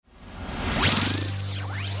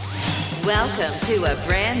Welcome to a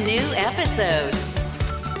brand new episode.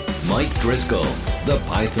 Mike Driscoll, The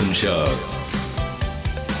Python Show.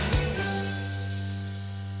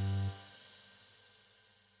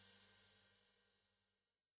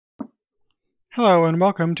 Hello and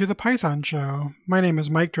welcome to The Python Show. My name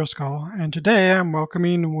is Mike Driscoll, and today I'm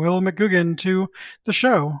welcoming Will McGugan to the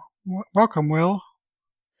show. Welcome, Will.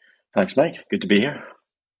 Thanks, Mike. Good to be here.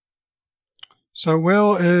 So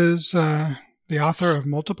Will is the author of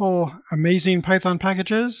multiple amazing Python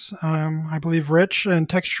packages. I believe Rich and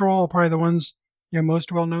Textual are probably the ones you're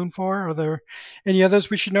most well known for. Are there any others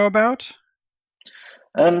we should know about?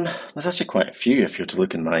 There's actually quite a few. If you're to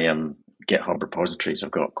look in my GitHub repositories,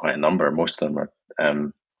 I've got quite a number. Most of them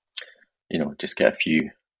are, just get a few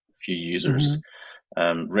users.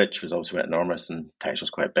 Mm-hmm. Rich was also enormous, and Textual's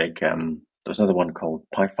quite big. There's another one called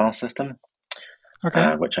PyFile System,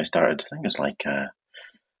 which I started, I think it was like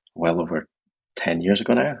well over 10 years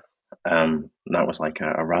ago now. That was like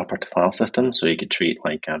a wrapper to file system, so you could treat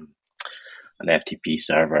like an FTP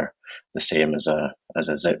server the same as a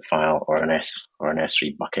zip file or an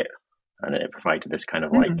S3 bucket, and it provided this kind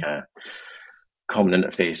of like common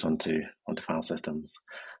interface onto file systems.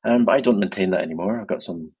 But I don't maintain that anymore. I've got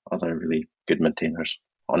some other really good maintainers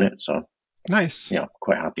on it, so nice. Yeah,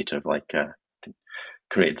 quite happy to have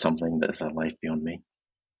created something that is a life beyond me.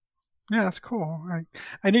 Yeah, that's cool.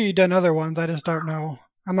 I knew you'd done other ones. I just don't know.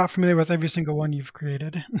 I'm not familiar with every single one you've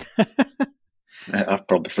created. I've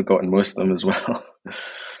probably forgotten most of them as well.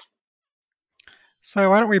 So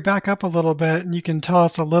why don't we back up a little bit and you can tell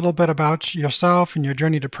us a little bit about yourself and your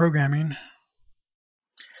journey to programming.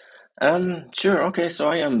 Sure. Okay.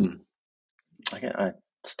 So I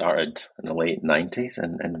started in the late 90s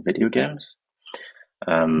in video games.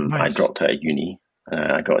 Nice. I dropped out of uni.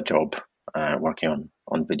 I got a job working on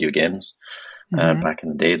video games. Back in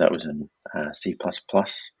the day, that was in C++.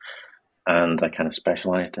 And I kind of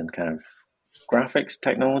specialized in kind of graphics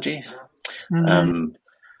technologies.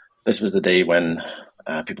 This was the day when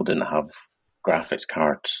people didn't have graphics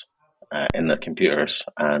cards in their computers,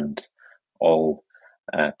 and all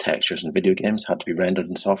textures in video games had to be rendered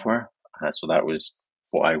in software. So that was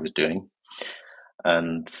what I was doing.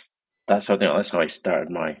 And that's how I started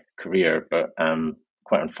my career. But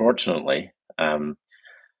quite unfortunately,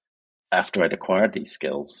 after I'd acquired these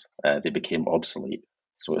skills, they became obsolete.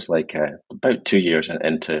 So it's like about 2 years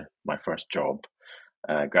into my first job,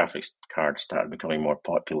 graphics cards started becoming more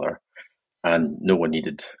popular, and no one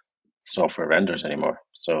needed software renders anymore.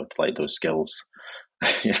 So it's like those skills,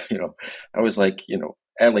 I was like,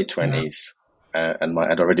 early 20s, and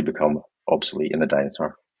I'd already become obsolete in the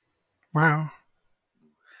dinosaur. Wow.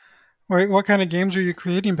 Wait, what kind of games were you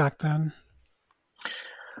creating back then?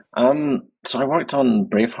 So I worked on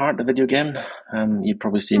Braveheart, the video game. You've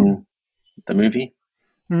probably seen the movie.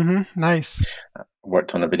 Nice.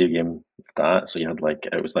 Worked on a video game of that. So you had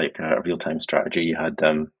it was like a real-time strategy. You had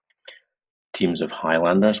teams of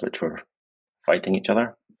Highlanders which were fighting each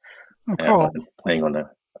other. Oh, cool. Playing on it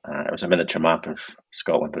was a miniature map of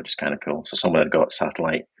Scotland, which is kind of cool. So someone had got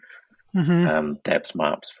satellite depth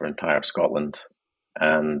maps for entire Scotland,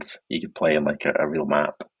 and you could play in like a real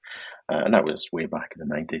map. And that was way back in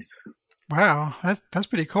the 90s. Wow, that's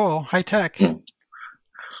pretty cool. High tech. For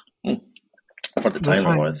the time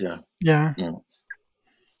it was, yeah. Yeah.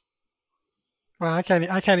 Well, I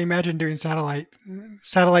can't imagine doing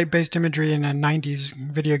satellite-based imagery in a 90s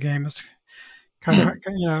video game. It's kind of,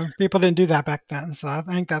 people didn't do that back then, so I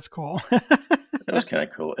think that's cool. It was kind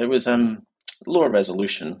of cool. It was lower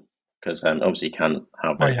resolution because obviously you can't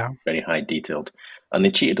have very high detailed, and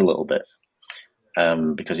they cheated a little bit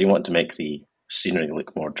because you want to make the scenery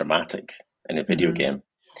look more dramatic in a video game.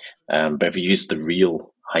 But if you use the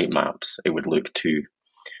real height maps, it would look too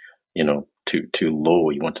low.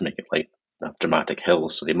 You want to make it like dramatic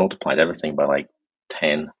hills, so they multiplied everything by like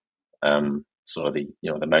 10. So the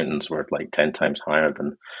mountains were like 10 times higher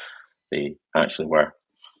than they actually were.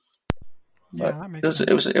 Yeah, that makes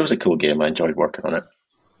sense. It was a cool game. I enjoyed working on it.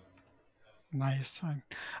 Nice.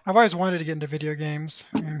 I've always wanted to get into video games.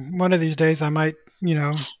 And one of these days I might,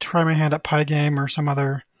 try my hand at Pygame or some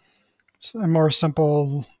other more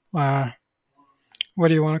simple, what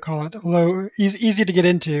do you want to call it? Easy to get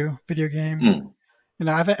into video game.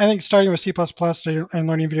 I think starting with C++ and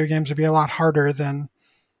learning video games would be a lot harder than,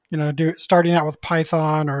 starting out with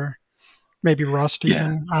Python or maybe Rust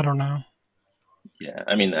even. I don't know. Yeah,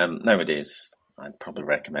 I mean, nowadays I'd probably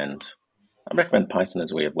recommend Python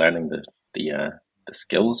as a way of learning the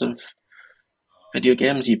skills of video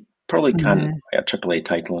games. You probably can't write a AAA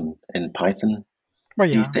title in Python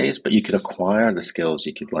these days, but you could acquire the skills.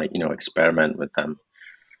 You could experiment with them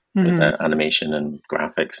with animation and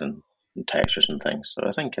graphics and and textures and things. So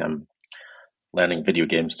I think learning video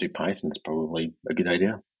games through Python is probably a good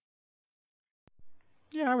idea.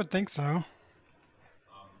 Yeah, I would think so.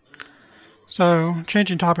 So,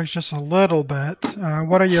 changing topics just a little bit,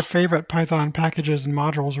 what are your favorite Python packages and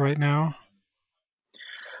modules right now?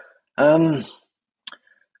 Um,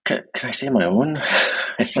 can I say my own?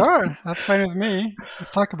 Sure, that's fine with me.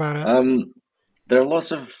 Let's talk about it. um, there are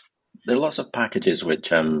lots of packages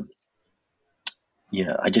which yeah,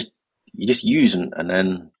 you just use and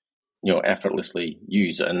then effortlessly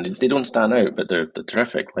use, and they don't stand out, but they're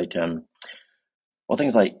terrific. Like well,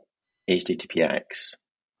 things like HTTPX,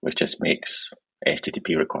 which just makes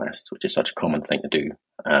HTTP requests, which is such a common thing to do.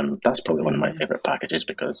 That's probably one of my Hmm. favorite packages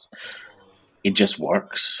because it just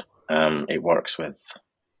works. It works with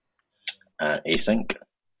async,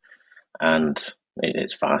 and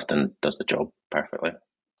it's fast and does the job perfectly.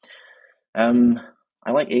 Um,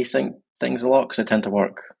 I like async things a lot because I tend to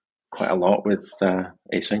work quite a lot with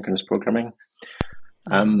asynchronous programming.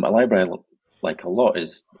 Yeah. A library I like a lot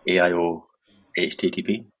is AIO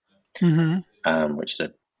HTTP, Hmm. which is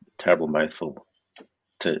a terrible mouthful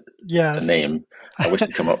to Yes. name. I wish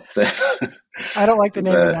to come up with I don't like the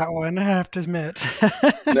name of the that one, I have to admit.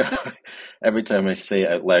 no. Every time I say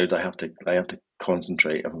it out loud, I have to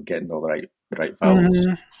concentrate on getting all the right vowels.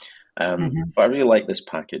 Hmm. Hmm. But I really like this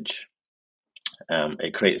package.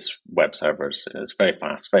 It creates web servers. It's very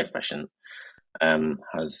fast, very efficient.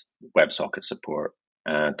 Has WebSocket support,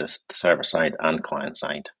 just server side and client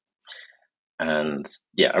side. And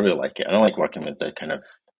yeah, I really like it. And I like working with the kind of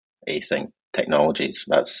async technologies.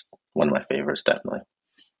 That's one of my favorites, definitely.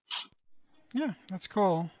 Yeah, that's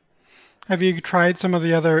cool. Have you tried some of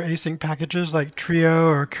the other async packages like Trio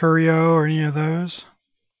or Curio or any of those?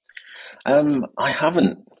 I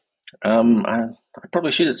haven't. I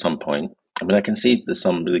probably should at some point. I mean, I can see there's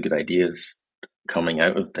some really good ideas coming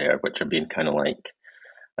out of there, which are being kind of like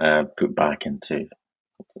put back into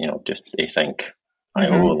just async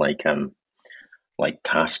IO, Hmm. like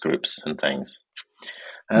task groups and things.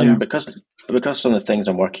 Yeah. Because some of the things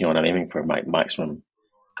I'm working on, I'm aiming for maximum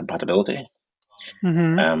compatibility.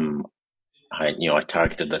 Hmm. Um, I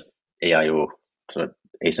targeted the AIO, sort of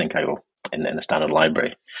async IO in the standard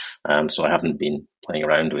library. So I haven't been playing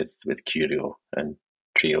around with Curio and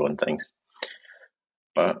Trio and things.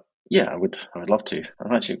 But yeah, I would love to.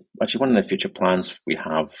 I'm actually one of the future plans we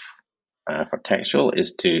have for Textual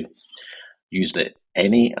is to use the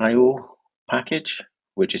any IO package,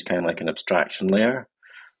 which is kind of like an abstraction layer.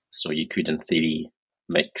 So you could, in theory,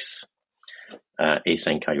 mix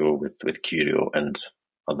async IO with Curio and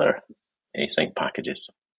other async packages.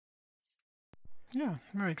 Yeah,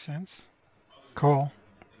 that makes sense. Cool.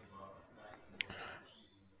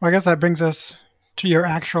 Well, I guess that brings us to your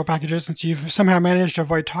actual packages since you've somehow managed to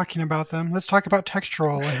avoid talking about them. Let's talk about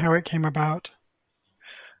Textual and how it came about.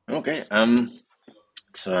 Okay,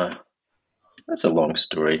 it's a that's a long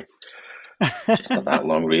story. Just not that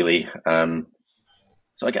long, really.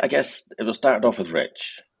 So I guess it was started off with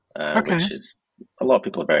Rich, Okay. which is a lot of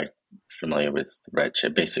people are very familiar with Rich.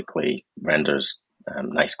 It basically renders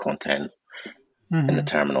nice content in the Hmm.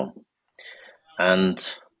 terminal, and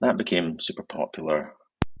that became super popular.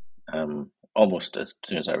 Almost as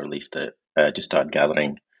soon as I released it, just started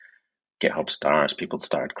gathering GitHub stars. People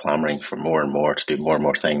started clamoring for more and more to do more and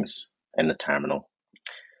more things in the terminal,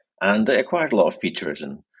 and it acquired a lot of features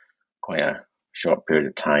in quite a short period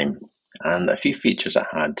of time. And a few features it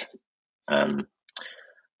had um,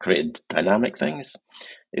 created dynamic things.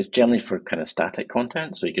 It's generally for kind of static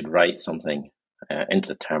content, so you could write something into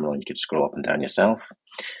the terminal and you could scroll up and down yourself.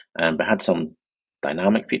 But it had some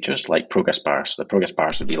dynamic features like progress bars. The progress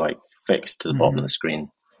bars would be like fixed to the bottom of Hmm. the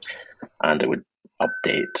screen and it would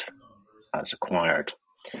update as required.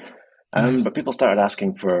 Nice. But people started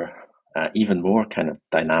asking for even more kind of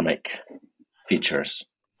dynamic features.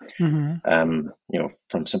 Hmm.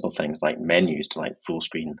 From simple things like menus to like full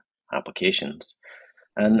screen applications,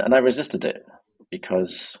 and I resisted it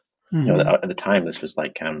because Hmm. at the time this was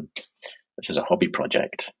a hobby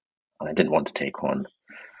project, and I didn't want to take on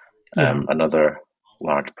Yeah. another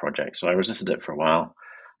large project, so I resisted it for a while.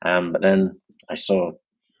 But then I saw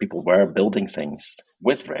people were building things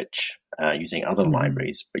with Rich using other Hmm.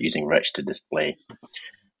 libraries, but using Rich to display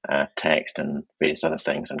text and various other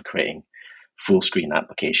things, and creating full screen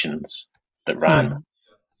applications that ran Yeah.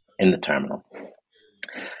 in the terminal.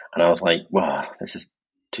 And I was like, wow, this is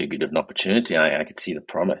too good of an opportunity. I could see the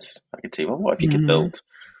promise. I could see, well, what if you could Hmm. build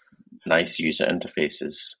nice user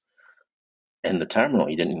interfaces in the terminal?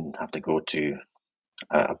 You didn't even have to go to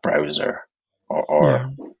a browser Yeah.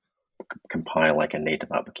 or compile like a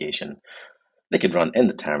native application. They could run in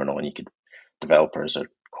the terminal, and developers are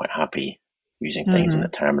quite happy using things in the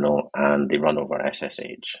terminal, and they run over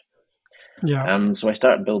SSH. Yeah. So I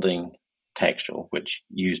started building Textual, which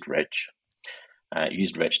used Rich.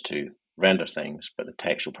 Used Rich to render things, but the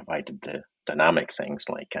Textual provided the dynamic things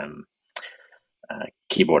like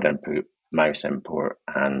keyboard input, mouse import,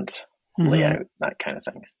 and layout, that kind of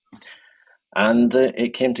thing. And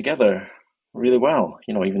it came together really well.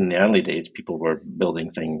 Even in the early days, people were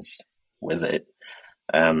building things with it.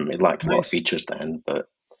 It lacked a lot of features then, but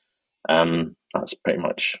that's pretty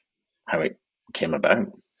much how it came about.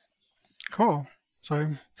 Cool.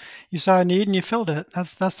 So you saw a need and you filled it.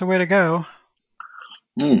 That's the way to go.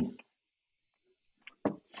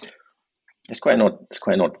 It's quite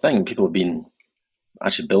an odd thing. People have been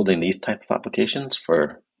actually building these type of applications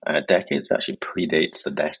for decades. It actually predates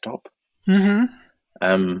the desktop.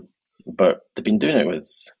 But they've been doing it with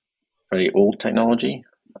very old technology.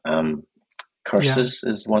 Curses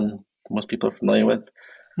is one most people are familiar with,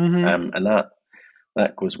 and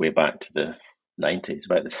that goes way back to the 90s,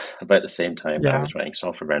 about the same time that I was writing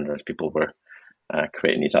software renderers. People were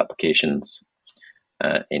creating these applications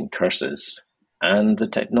in curses, and the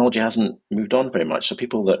technology hasn't moved on very much. So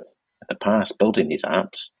people that in the past building these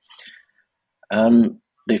apps,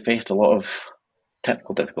 they faced a lot of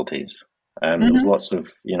technical difficulties. There was lots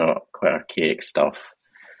of quite archaic stuff,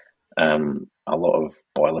 a lot of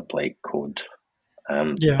boilerplate code,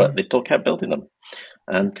 but they still kept building them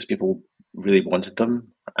because people really wanted them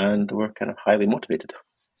and were kind of highly motivated.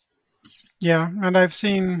 Yeah, and I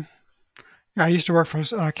used to work for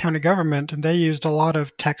county government, and they used a lot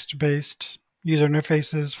of text-based user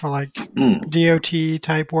interfaces for like DOT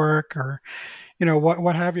type work or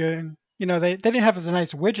what have you. And, they didn't have the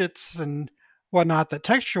nice widgets and whatnot that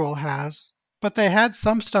Textual has, but they had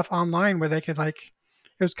some stuff online where they could it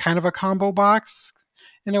was kind of a combo box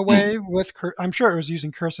in a way with I'm sure it was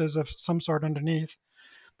using curses of some sort underneath,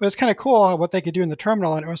 but it's kind of cool what they could do in the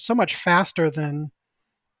terminal, and it was so much faster than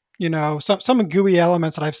some GUI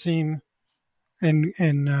elements that I've seen in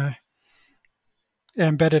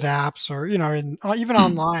embedded apps or even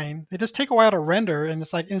online. They just take a while to render, and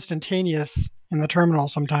it's like instantaneous in the terminal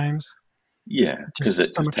sometimes. Yeah, because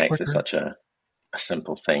Just so much text quicker. is such a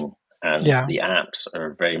simple thing, and the apps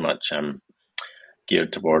are very much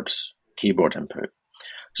geared towards keyboard input.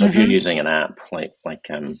 So if you're using an app like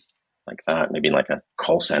that, maybe like a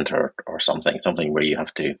call center or something where you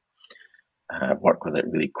have to work with it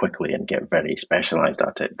really quickly and get very specialized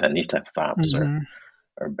at it, then these type of apps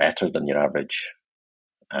are better than your average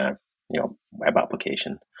web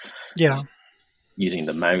application. Yeah. Using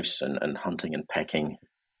the mouse and hunting and pecking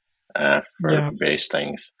for various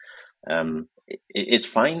things. It's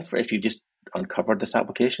fine for if you just uncovered this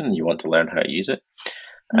application and you want to learn how to use it.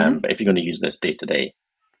 But if you're going to use this day to day,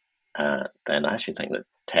 then I actually think that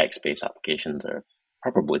text-based applications are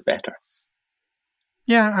probably better.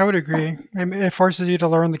 Yeah, I would agree. It forces you to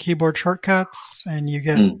learn the keyboard shortcuts, and you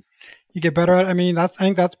get better at it. I mean, I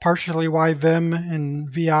think that's partially why Vim and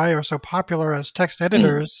VI are so popular as text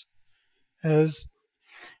editors, is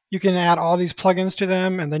you can add all these plugins to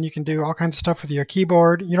them, and then you can do all kinds of stuff with your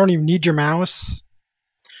keyboard. You don't even need your mouse,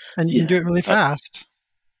 and you can do it really fast.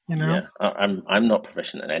 Yeah, I'm not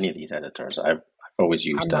proficient in any of these editors. I've always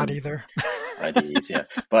used I'm not either. IDEs, yeah.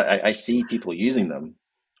 But I see people using them,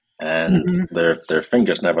 and their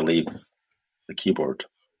fingers never leave the keyboard.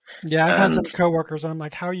 Yeah, I've had some coworkers, and I'm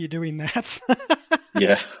like, "How are you doing that?"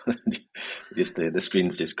 Yeah, just the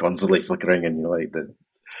screen's just constantly flickering, and the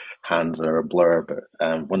hands are a blur. But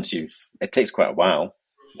it takes quite a while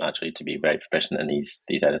actually to be very proficient in these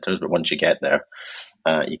editors. But once you get there,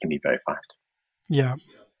 you can be very fast. Yeah.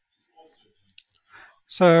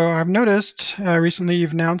 So I've noticed recently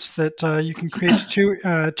you've announced that you can create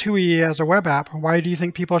TUI as a web app. Why do you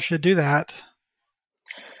think people should do that?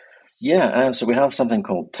 Yeah, so we have something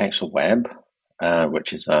called Textual Web,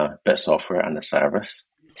 which is a bit of software and a service.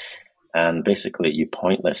 And basically you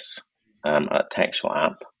point this at a textual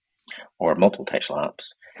app or multiple textual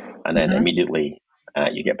apps, and then immediately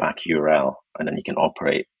you get back a URL, and then you can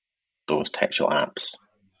operate those textual apps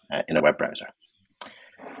in a web browser.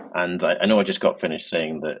 And I know I just got finished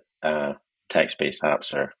saying that text-based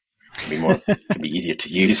apps can be easier to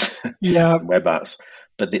use than web apps,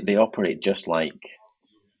 but they operate just like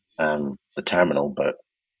the terminal, but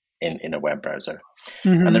in a web browser.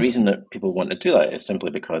 And the reason that people want to do that is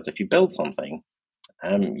simply because if you build something,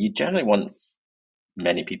 you generally want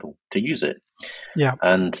many people to use it. Yeah.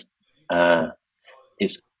 And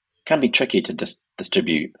it can be tricky to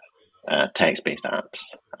distribute text-based apps.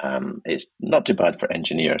 It's not too bad for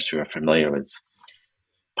engineers who are familiar with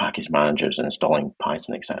package managers and installing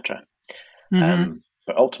Python, etc.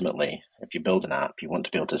 But ultimately, if you build an app, you want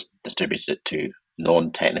to be able to distribute it to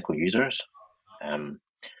non-technical users.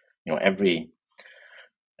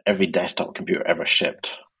 Every desktop computer ever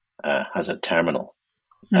shipped has a terminal,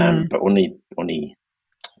 Hmm. but only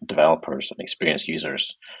developers and experienced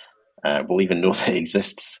users will even know that it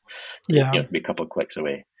exists. You Yeah. have to be a couple of clicks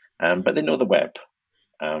away, but they know the web.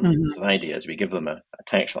 Hmm. So the idea is we give them a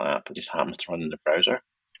textual app that just happens to run in the browser,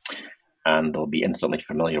 and they'll be instantly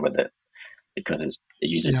familiar with it because it Yeah.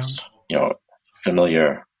 uses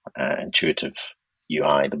familiar, intuitive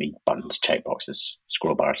UI. There'll be buttons, checkboxes,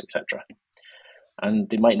 scroll bars, etc. And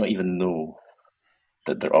they might not even know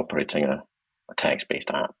that they're operating a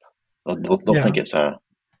text-based app. They'll Yeah. think it's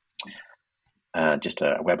just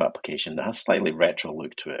a web application that has a slightly retro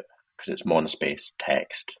look to it because it's monospace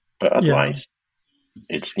text, but Yeah. otherwise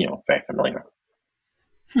it's very familiar.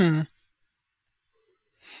 Hmm.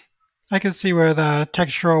 I could see where the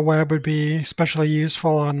textual web would be especially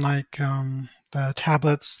useful on like the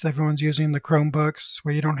tablets that everyone's using, the Chromebooks,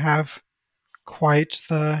 where you don't have quite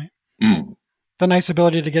Mm, the nice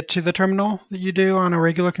ability to get to the terminal that you do on a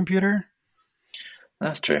regular computer.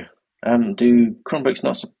 that's true. Do Chromebooks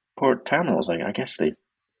not support terminals? I guess they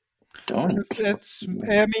don't.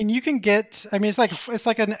 I mean, you can get. I mean, it's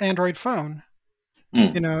like an Android phone.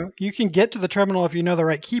 Mm, You can get to the terminal if you know the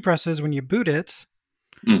right key presses when you boot it,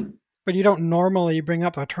 mm. but you don't normally bring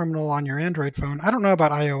up a terminal on your Android phone. I don't know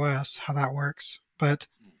about iOS how that works, but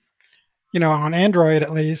on Android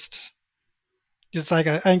at least, it's like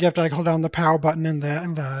I think you have to like hold down the power button and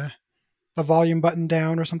the volume button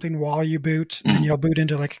down or something while you boot, and then Mm. you'll boot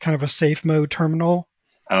into like kind of a safe mode terminal,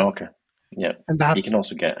 Oh, okay. Yeah. and You that's can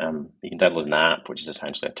also get you can download an app which is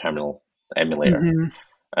essentially a terminal emulator.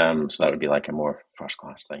 mhm, So that would be like a more first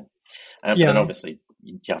class thing. But then yeah. obviously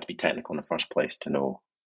you have to be technical in the first place to know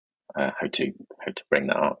how to bring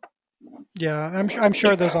that up. Yeah, I'm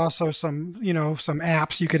sure there's also some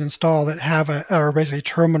apps you could install that have are basically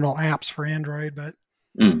terminal apps for Android, but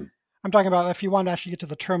Mm, I'm talking about if you want to actually get to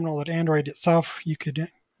the terminal that Android itself you could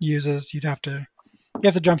uses, you have to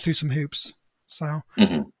jump through some hoops. So,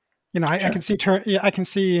 mm-hmm. I Sure. can see I can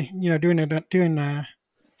see, doing a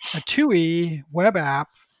TUI web app,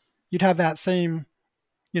 you'd have that same,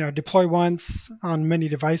 deploy once on many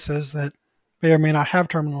devices that may or may not have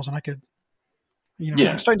terminals, and I could, I'm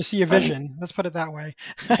Yeah. starting to see a And vision. Let's put it that way.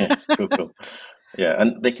 yeah, cool. Yeah,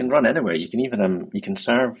 and they can run anywhere. You can even you can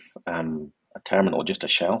serve a terminal, just a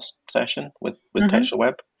shell session with Hmm. Textual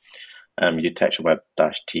Web. You do Textual Web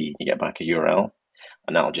 -t, you get back a URL,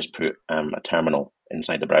 and that'll just put a terminal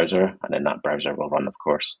inside the browser, and then that browser will run, of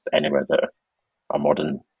course, anywhere that a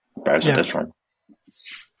modern browser Yeah. does run.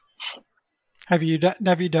 Have you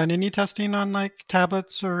done any testing on like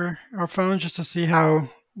tablets or phones just to see how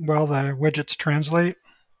well the widgets translate?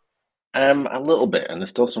 A little bit, and there's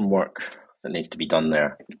still some work that needs to be done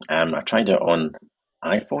there. I tried it on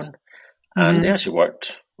iPhone, and they Hmm. actually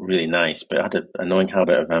worked really nice, but I had an annoying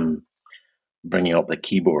habit of bringing up the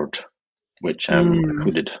keyboard, which Mm.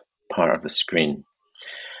 occluded part of the screen.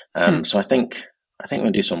 Hmm. So I think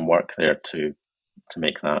we'll do some work there to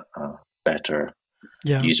make that a better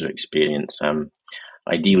Yeah. user experience.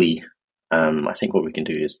 Ideally, I think what we can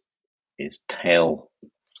do is tell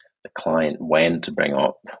the client when to bring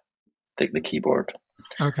up the keyboard,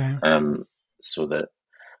 Okay. um, so that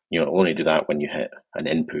it'll only do that when you hit an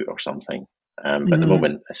input or something. But at the Hmm.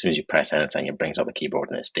 moment, as soon as you press anything, it brings up the keyboard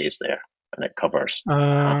and it stays there and it covers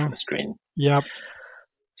half Uh. of the screen. Yep.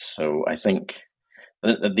 So I think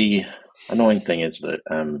the annoying thing is that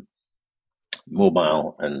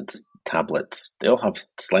mobile and tablets, they all have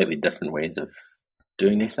slightly different ways of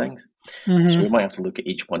doing these things. So Hmm. we might have to look at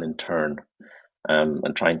each one in turn,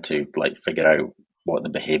 and trying to like figure out what the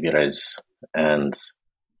behavior is and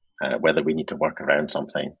whether we need to work around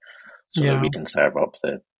something so that Yeah. we can serve up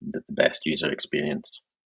the best user experience.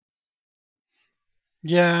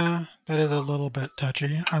 Yeah. That is a little bit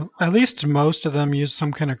touchy. At least most of them use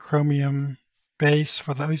some kind of Chromium base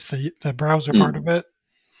for at least the browser part of Mm, it.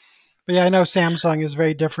 But yeah, I know Samsung is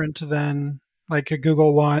very different than like a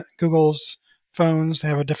Google one. Google's phones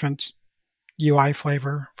have a different UI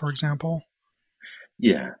flavor, for example.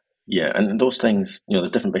 yeah, yeah, and those things, there's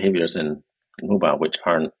different behaviors in mobile which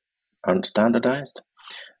aren't standardized.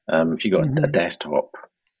 If you got a Hmm. desktop,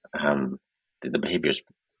 the behaviors,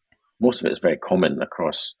 most of it is very common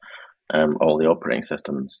across all the operating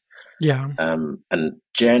systems. Yeah. And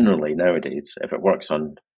generally nowadays, if it works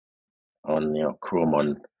on Chrome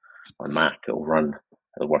on Mac, it'll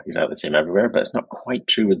work exactly the same everywhere. But it's not quite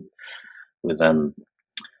true with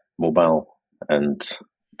mobile and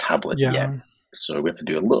tablet yet. Yeah. So we have to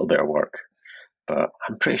do a little bit of work, but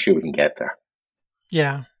I'm pretty sure we can get there.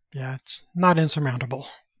 Yeah, yeah, it's not insurmountable.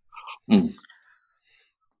 Mm.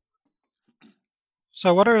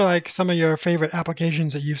 So, what are like some of your favorite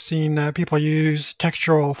applications that you've seen people use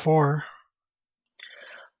Textual for?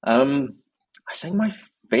 Um, I think my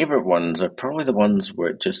favorite ones are probably the ones where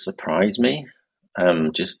it just surprised me.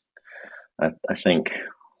 Just I think,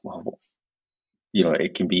 well,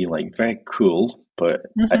 it can be like very cool, but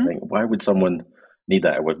I Mm-hmm. think why would someone need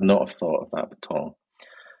that? I would not have thought of that at all.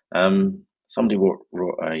 Somebody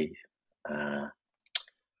wrote uh,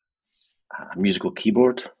 a musical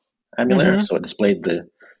keyboard emulator, Mm-hmm. so it displayed the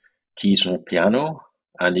keys from a piano,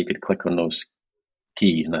 and you could click on those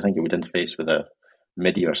keys, and I think it would interface with a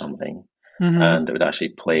MIDI or something, Mm-hmm. and it would actually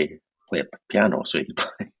play a piano. So you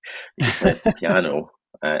could play a piano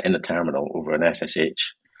in the terminal over an SSH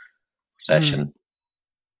Hmm. session.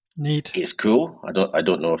 Neat. It's cool. I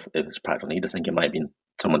don't know if it's a practical need. I think it might be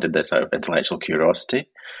someone did this out of intellectual curiosity.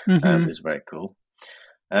 Mm-hmm. It's very cool.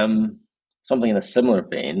 Um, Something in a similar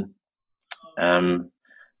vein. Um,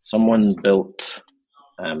 Someone built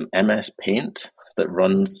MS Paint that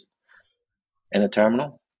runs in a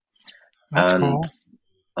terminal, That's and cool.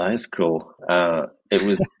 that is cool. It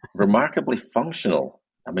was remarkably functional.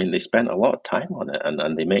 I mean, they spent a lot of time on it,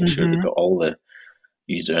 and they make sure they Mm-hmm. got all the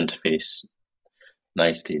user interface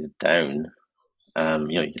niceties down.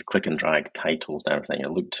 You could click and drag titles and everything. It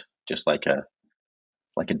looked just like a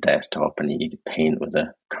desktop, and you could paint with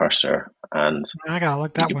a cursor, and I gotta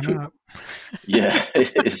look you that could one put. up. Yeah,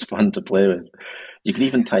 it's fun to play with. You could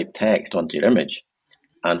even type text onto your image,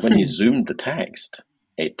 and when you zoomed the text,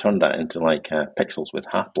 it turned that into like pixels with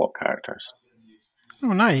half block characters. Oh,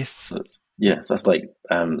 nice. So so that's like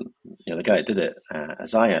the guy that did it,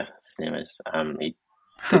 Isaiah, his name is. He did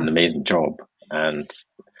Huh. an amazing job, and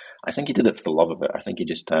I think he did it for the love of it. I think he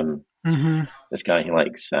just Mm-hmm. this guy, he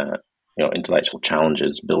likes intellectual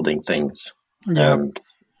challenges, building things, Yep. and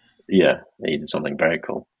yeah, he did something very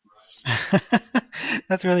cool.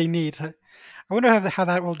 That's really neat. I wonder how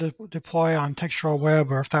that will deploy on textual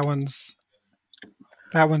web, or if that one's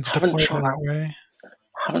Haven't deployable tried that way.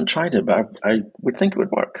 haven't tried it, but I would think it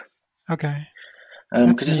would work Okay,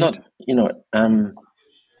 that's because it's neat. not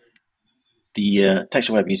the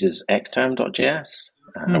textual web uses xterm.js,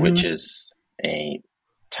 Mm-hmm. which is a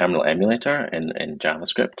terminal emulator in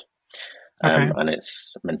JavaScript, Okay. and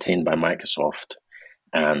it's maintained by Microsoft,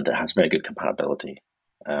 and it has very good compatibility.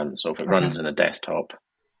 So if it Okay. runs in a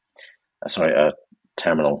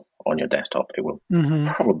terminal on your desktop, it will Mm-hmm.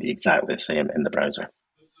 probably be exactly the same in the browser.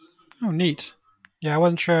 Oh, neat. Yeah, I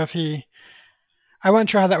wasn't sure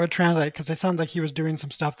how that would translate because it sounds like he was doing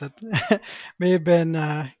some stuff that may have been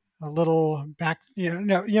a little back.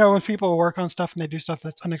 When people work on stuff and they do stuff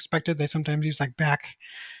that's unexpected, they sometimes use like back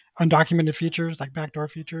undocumented features, like backdoor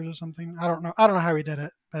features or something. I don't know. I don't know how he did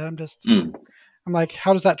it, but Mm. I'm like,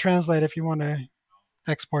 how does that translate if you want to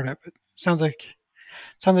export it? But sounds like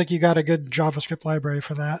you got a good JavaScript library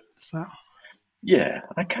for that. So Yeah,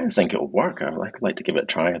 I kind of think it'll work. I'd like to give it a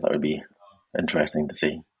try. That would be interesting to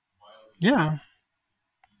see. yeah,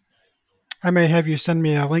 I may have you send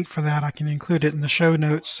me a link for that. I can include it in the show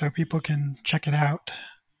notes so people can check it out.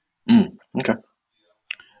 Okay.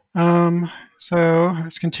 Um, so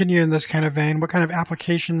let's continue in this kind of vein. What kind of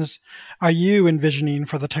applications are you envisioning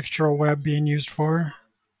for the textural web being used for?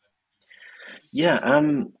 Yeah.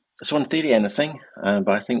 So in theory, anything, but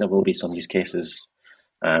I think there will be some use cases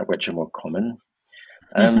which are more common.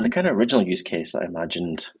 The Hmm. kind of original use case I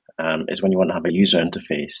imagined is when you want to have a user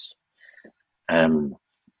interface um,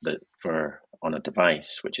 that for on a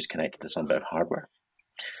device which is connected to some bit of hardware.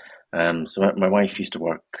 So my wife used to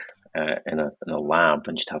work in a lab,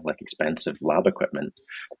 and she'd have like expensive lab equipment.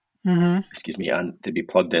 Hmm. Excuse me, and they'd be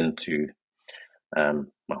plugged into a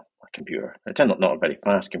computer. It's not a very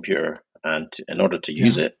fast computer, and in order to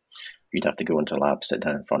use Yeah. it, you'd have to go into a lab, sit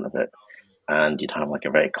down in front of it, and you'd have like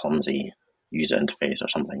a very clumsy user interface or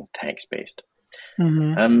something text based.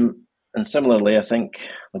 Hmm. And similarly, I think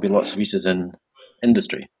there'll be lots of uses in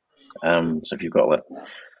industry. So if you've got like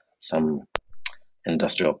some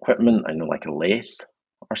industrial equipment, I know like a lathe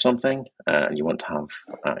or something, and you want to have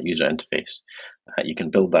a user interface, you can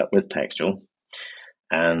build that with Textual,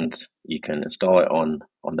 and you can install it on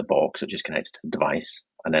the box, which is connected to the device,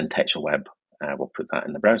 and then Textual Web will put that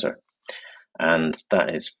in the browser, and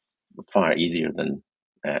that is far easier than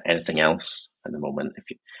anything else at the moment.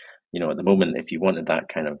 At the moment, if you wanted that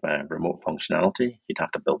kind of remote functionality, you'd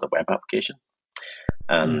have to build a web application.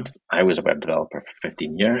 Yeah. And I was a web developer for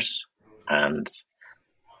 15 years, and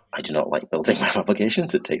I do not like building web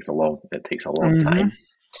applications. It takes a long Hmm. time,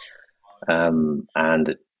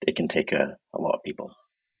 and it can take a lot of people.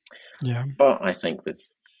 Yeah. But I think with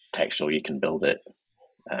Textual, you can build it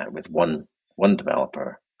with one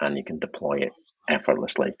developer, and you can deploy it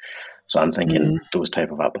effortlessly. So I'm thinking those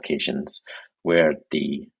type of applications where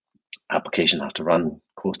the application has to run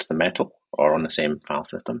close to the metal or on the same file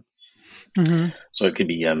system. Mm-hmm. So it could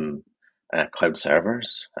be cloud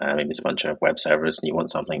servers, maybe it's a bunch of web servers, and you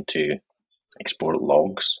want something to export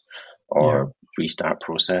logs Yeah. or restart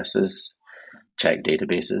processes, check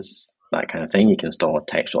databases, that kind of thing. You can install a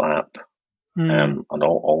textual app on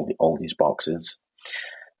all these boxes,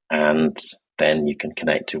 and then you can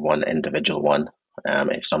connect to one individual one.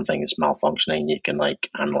 If something is malfunctioning, you can like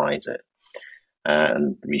analyze it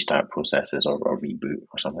and restart processes or reboot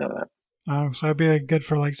or something like that. Oh, so it'd be good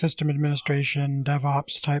for like system administration,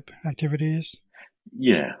 DevOps type activities.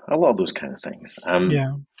 Yeah, a lot of those kind of things.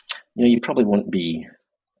 Yeah. You probably won't be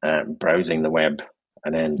browsing the web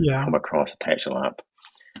and then Yeah. come across a textual app.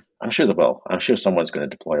 I'm sure they will. I'm sure someone's going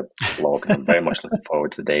to deploy a blog, and I'm very much looking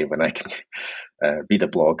forward to the day when I can read a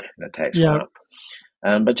blog in a textual Yeah.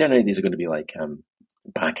 app. But generally, these are going to be like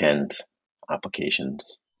back-end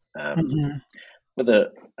applications with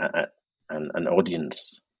an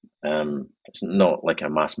audience. It's not like a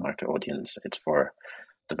mass market audience. It's for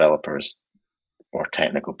developers or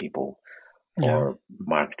technical people Yeah. or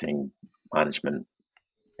marketing management.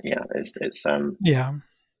 Yeah, it's Yeah.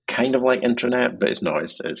 kind of like intranet, but it's not.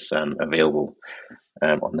 It's available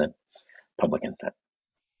on the public internet.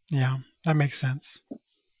 Yeah. That makes sense.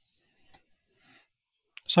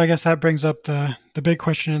 So I guess that brings up the big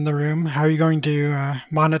question in the room. How are you going to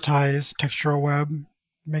monetize textual web?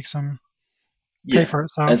 Make some pay Yeah, for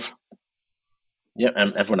itself? it's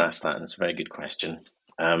everyone asks that, and it's a very good question.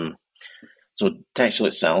 Um, so Textual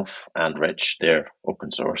itself and Rich, they're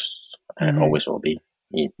open source, Mm-hmm. always will be.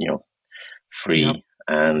 You know, Yep. free,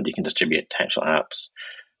 and you can distribute textual apps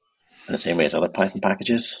in the same way as other Python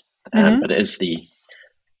packages. Mm-hmm. But it is the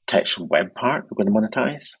textual web part we're going to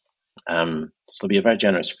monetize. So there'll be a very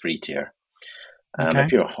generous free tier. Okay.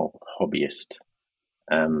 If you're a hobbyist,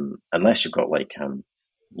 unless you've got like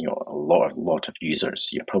a lot of users,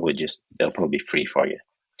 they'll probably be free for you.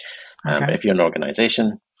 But Okay. if you're an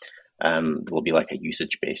organization, there will be like a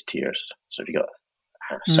usage based tiers. So if you got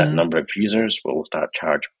a certain Mm. number of users, we'll start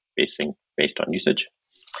charge based on usage.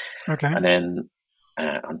 Okay. And then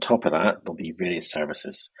on top of that, there'll be various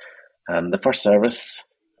services. The first service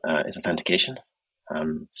is authentication.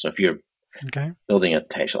 So if you're Okay. building a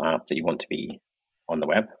textual app that you want to be on the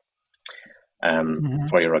web Mm-hmm.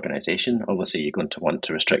 for your organization, obviously you're going to want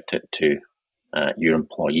to restrict it to your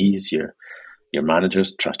employees, your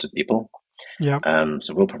managers, trusted people. Yep.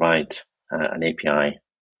 So we'll provide an API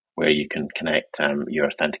where you can connect your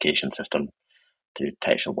authentication system to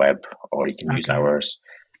textual web, or you can use Okay. ours,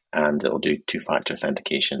 and it'll do two-factor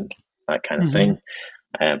authentication, that kind of Mm-hmm.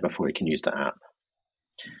 thing, before you can use the app.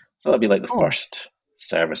 So that'll be like the Cool. first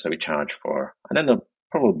service that we charge for, and then there'll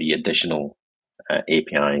probably be additional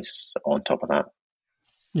APIs on top of that.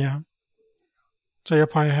 Yeah. So you'll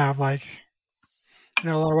probably have like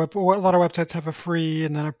a lot of websites have a free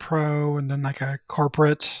and then a pro and then like a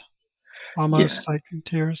corporate Yeah, almost like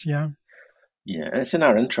tiers. Yeah. yeah, and it's in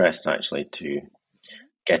our interest actually to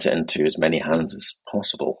get it into as many hands as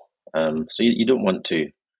possible. So you don't want to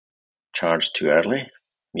charge too early.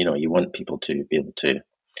 You want people to be able to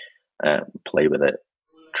play with it,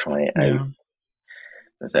 try it out, Yeah.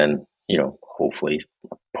 because then hopefully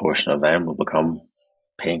a portion of them will become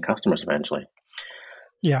paying customers eventually,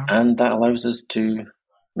 Yeah. and that allows us to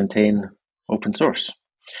maintain open source,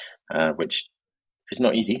 which is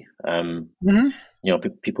not easy. Mm-hmm.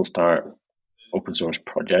 People start open source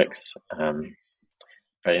projects,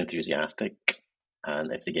 very enthusiastic,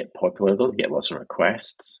 and if they get popular, they'll get lots of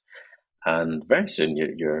requests, and very soon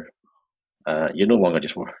you're no longer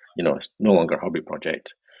just it's no longer a hobby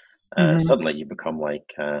project. Mm-hmm. Suddenly you become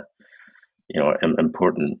like an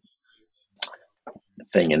important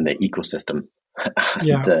thing in the ecosystem,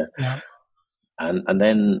 Yeah. and uh, Yeah. and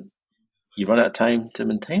then you run out of time to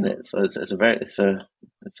maintain it. So it's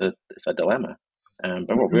a dilemma.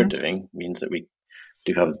 But what we're Mm-hmm. doing means that we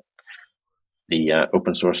do have the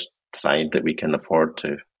open source side that we can afford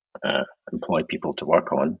to employ people to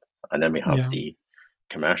work on, and then we have Yeah. the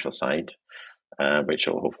commercial side, which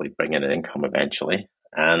will hopefully bring in an income eventually,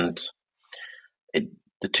 and it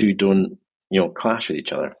the two don't clash with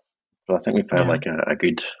each other. So I think we found Yeah. like a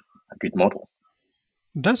good model.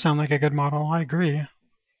 It does sound like a good model. I agree.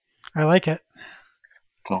 I like it.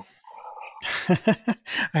 Cool.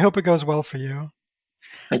 I hope it goes well for you.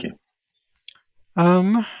 Thank you.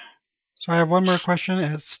 Um, so I have one more question.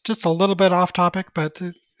 It's just a little bit off topic, but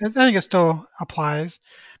I think it still applies.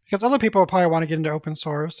 Because other people probably want to get into open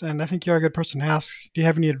source, and I think you're a good person to ask. Do you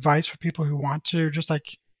have any advice for people who want to just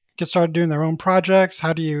like get started doing their own projects?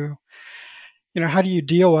 How do you, how do you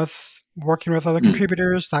deal with working with other Hmm.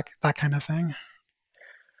 contributors, that kind of thing?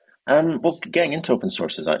 Well, getting into open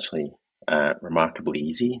source is actually remarkably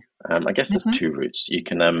easy. I guess there's Hmm. two routes. You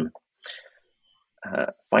can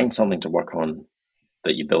find something to work on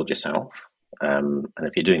that you build yourself, and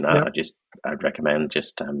if you're doing that, Yep. I'd recommend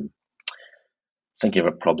just thinking of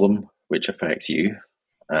a problem which affects you.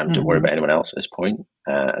 Don't worry Hmm. about anyone else at this point,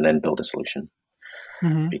 and then build a solution,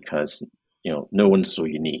 Hmm. because no one's so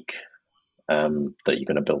unique that you're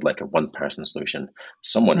going to build like a one-person solution.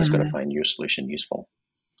 Someone is going to Hmm. find your solution useful,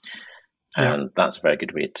 Yep. and that's a very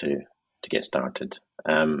good way to get started.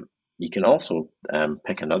 You can also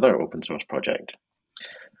pick another open source project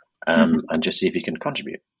Hmm. and just see if you can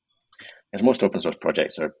contribute. Because most open source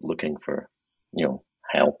projects are looking for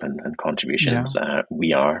help and Yeah. contributions.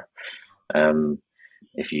 We are. Um,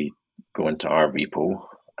 if you go into our repo,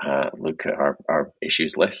 look at our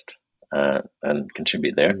issues list, and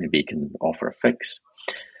contribute there, maybe you can offer a fix,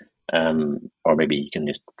 or maybe you can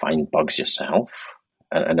just find bugs yourself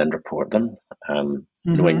and then report them.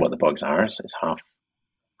 Knowing Hmm. what the bugs are is half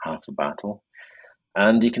the battle,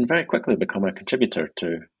 and you can very quickly become a contributor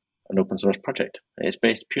to an open source project. It's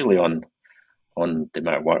based purely on the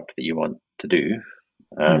amount of work that you want to do. You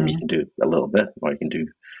Hmm. can do a little bit, or you can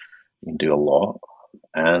do a lot,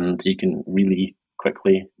 and you can really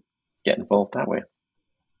quickly get involved that way.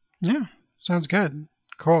 Yeah. Sounds good.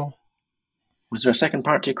 Cool. Was there a second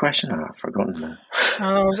part to your question? I've forgotten now.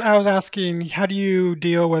 I was asking, how do you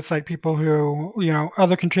deal with like people who,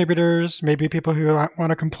 other contributors, maybe people who want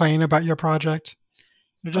to complain about your project?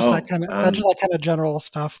 Just that Oh, kind of that's just that kind of general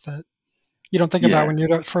stuff that you don't think about yeah, when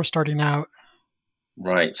you're first starting out.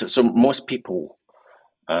 right. So most people,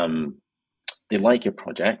 um, they like your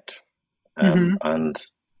project, Hmm. and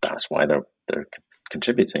that's why they're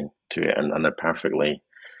contributing to it, and they're perfectly,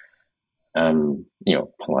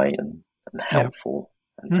 polite and Yeah. helpful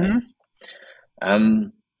and Hmm. things.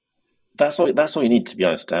 Um, that's all you need, to be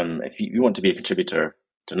honest. If you want to be a contributor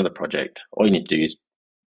to another project, all you need to do is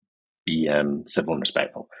be civil and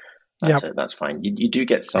respectful. That's Yep. it. That's fine. You do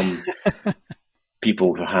get some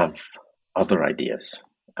people who have other ideas.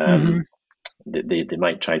 Hmm. They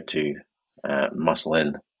might try to muscle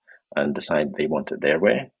in and decide they want it their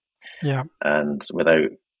way, Yeah. and without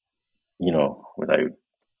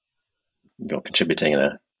contributing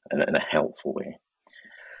in a helpful way.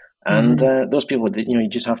 And Hmm. those people, you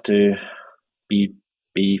just have to be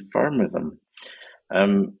be firm with them.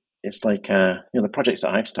 It's like the projects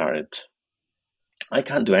that I've started. I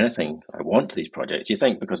can't do anything I want to these projects. You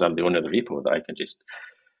think because I'm the owner of the repo that I can just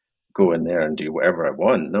go in there and do whatever I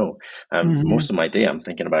want? No. Hmm. Most of my day I'm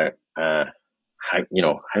thinking about how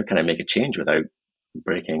can I make a change without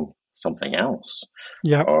breaking something else,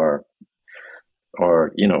 Yep. or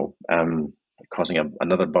causing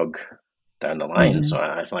another bug down the line. Hmm. So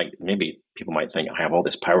it's like maybe people might think I have all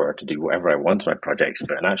this power to do whatever I want to my projects,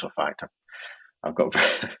 but in actual fact, I've got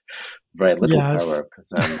very little Yes. power,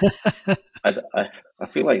 because I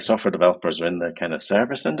feel like software developers are in the kind of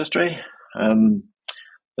service industry.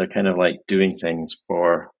 They're kind of like doing things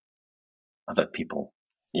for other people.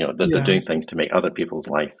 They're Yeah. doing things to make other people's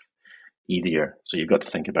life easier. So you've got to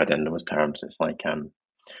think about it in those terms. It's like I'm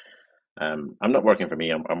not working for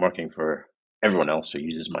me. I'm working for everyone else who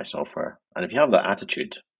uses my software. And if you have that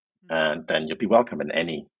attitude, then you'll be welcome in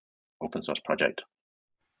any open source project.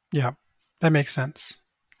 Yeah. That makes sense.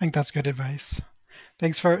 I think that's good advice.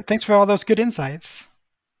 Thanks for all those good insights.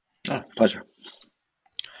 Oh, pleasure.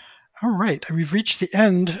 All right, we've reached the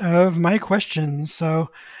end of my questions. So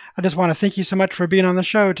I just want to thank you so much for being on the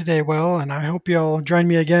show today, Will, and I hope you'll join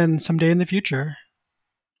me again someday in the future.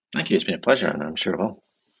 Thank you. It's been a pleasure, and I'm sure it will.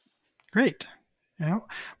 Great. Well,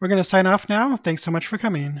 we're going to sign off now. Thanks so much for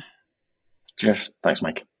coming. Cheers. Thanks,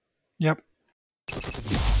 Mike. Yep.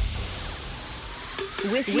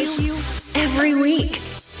 With you every week.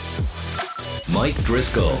 Mike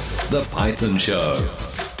Driscoll, The Python Show.